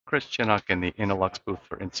Chris Chinnock in the Innolux booth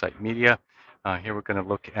for Insight Media. Here we're going to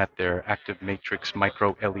look at their active matrix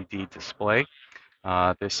micro LED display.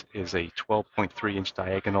 This is a 12.3 inch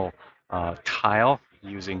diagonal tile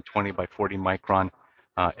using 20 by 40 micron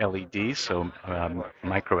LEDs, so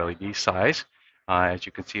micro LED size. As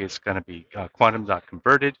you can see, it's going to be quantum dot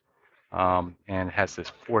converted and has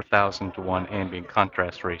this 4,000 to 1 ambient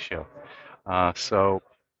contrast ratio. And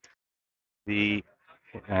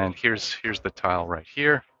here's the tile right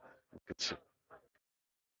here.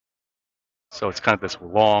 So it's kind of this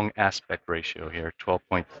long aspect ratio here,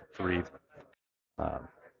 12.3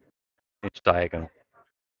 inch diagonal.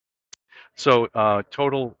 So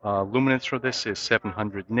total luminance for this is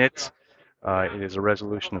 700 nits. It is a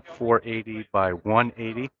resolution of 480 by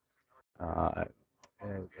 180.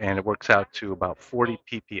 And it works out to about 40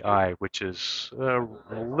 ppi, which is a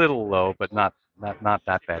little low, but not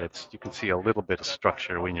that bad. You can see a little bit of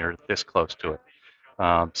structure when you're this close to it.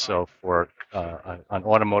 So for an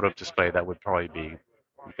automotive display, that would probably be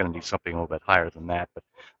going to need something a little bit higher than that. But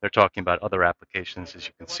they're talking about other applications, as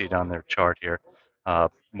you can see down their chart here,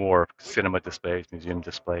 more cinema displays, museum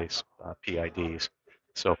displays, PIDs.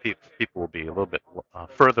 So people will be a little bit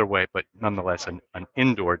further away, but nonetheless an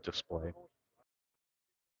indoor display.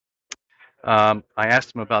 I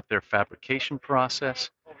asked them about their fabrication process.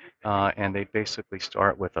 And they basically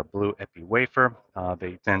start with a blue epi wafer.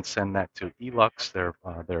 They then send that to Innolux, their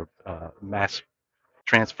mass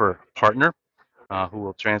transfer partner, who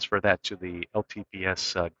will transfer that to the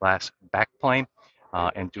LTPS glass backplane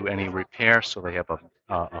and do any repair. So they have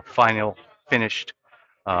a final finished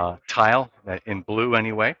tile in blue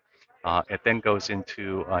anyway. It then goes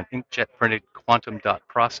into an inkjet printed quantum dot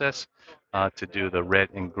process to do the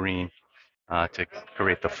red and green to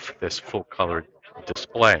create this full colored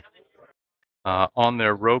display. On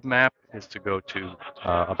their roadmap is to go to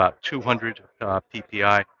about 200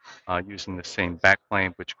 ppi using the same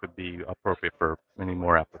backplane, which could be appropriate for many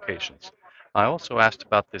more applications. I also asked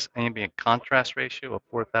about this ambient contrast ratio of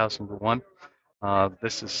 4,000 to 1.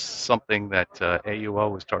 This is something that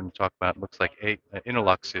AUO was starting to talk about. It looks like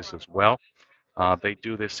Innolux is as well. They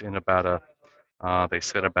do this in about they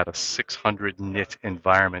said about a 600 nit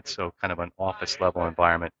environment, so kind of an office level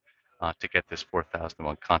environment to get this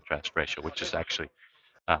 4,001 contrast ratio, which is actually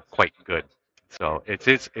quite good. So it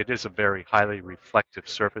is a very highly reflective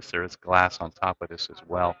surface. There is glass on top of this as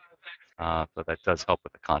well, so that does help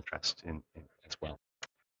with the contrast as well.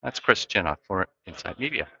 That's Chris Chinnock for Insight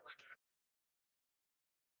Media.